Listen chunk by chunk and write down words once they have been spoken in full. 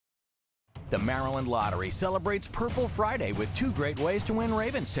The Maryland Lottery celebrates Purple Friday with 2 great ways to win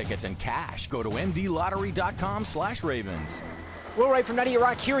Ravens tickets and cash. Go to mdlottery.com/Ravens. Will Wright from Nadia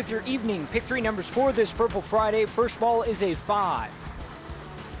Rock here with your evening pick 3 numbers for this Purple Friday. First ball is a 5.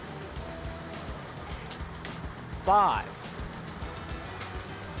 5.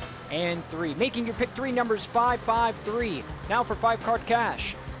 And 3. Making your pick 3 numbers 5, 5, 3. Now for 5-card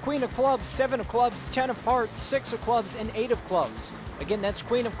cash. Queen of clubs, 7 of clubs, 10 of hearts, 6 of clubs, and 8 of clubs. Again, that's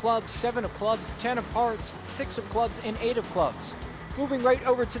Queen of clubs, 7 of clubs, 10 of hearts, 6 of clubs, and 8 of clubs. Moving right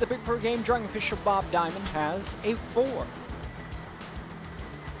over to the pick per game, drawing official Bob Diamond has a 4.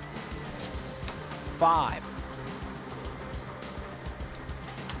 5.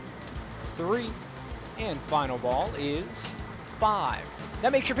 3. And final ball is 5.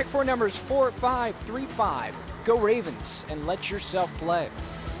 That makes your pick 4 numbers 4, 5, 3, 5. Go Ravens and let yourself play.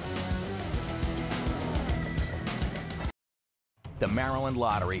 The Maryland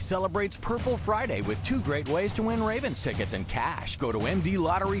Lottery celebrates Purple Friday with 2 great ways to win Ravens tickets and cash. Go to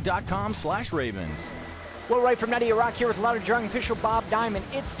mdlottery.com/Ravens. Will Wright from Nadia Rock here with lottery drawing official Bob Diamond.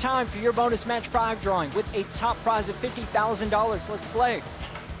 It's time for your bonus match 5 drawing with a top prize of $50,000. Let's play.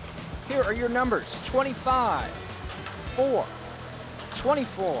 Here are your numbers: 25, 4,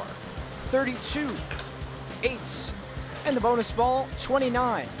 24, 32, 8, and the bonus ball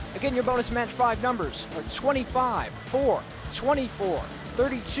 29. Again, your bonus match 5 numbers are 25, 4, 24,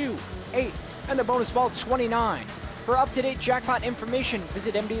 32, 8, and the bonus ball 29. For up-to-date jackpot information,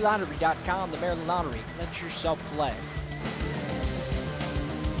 visit mdlottery.com. The Maryland Lottery. Let yourself play.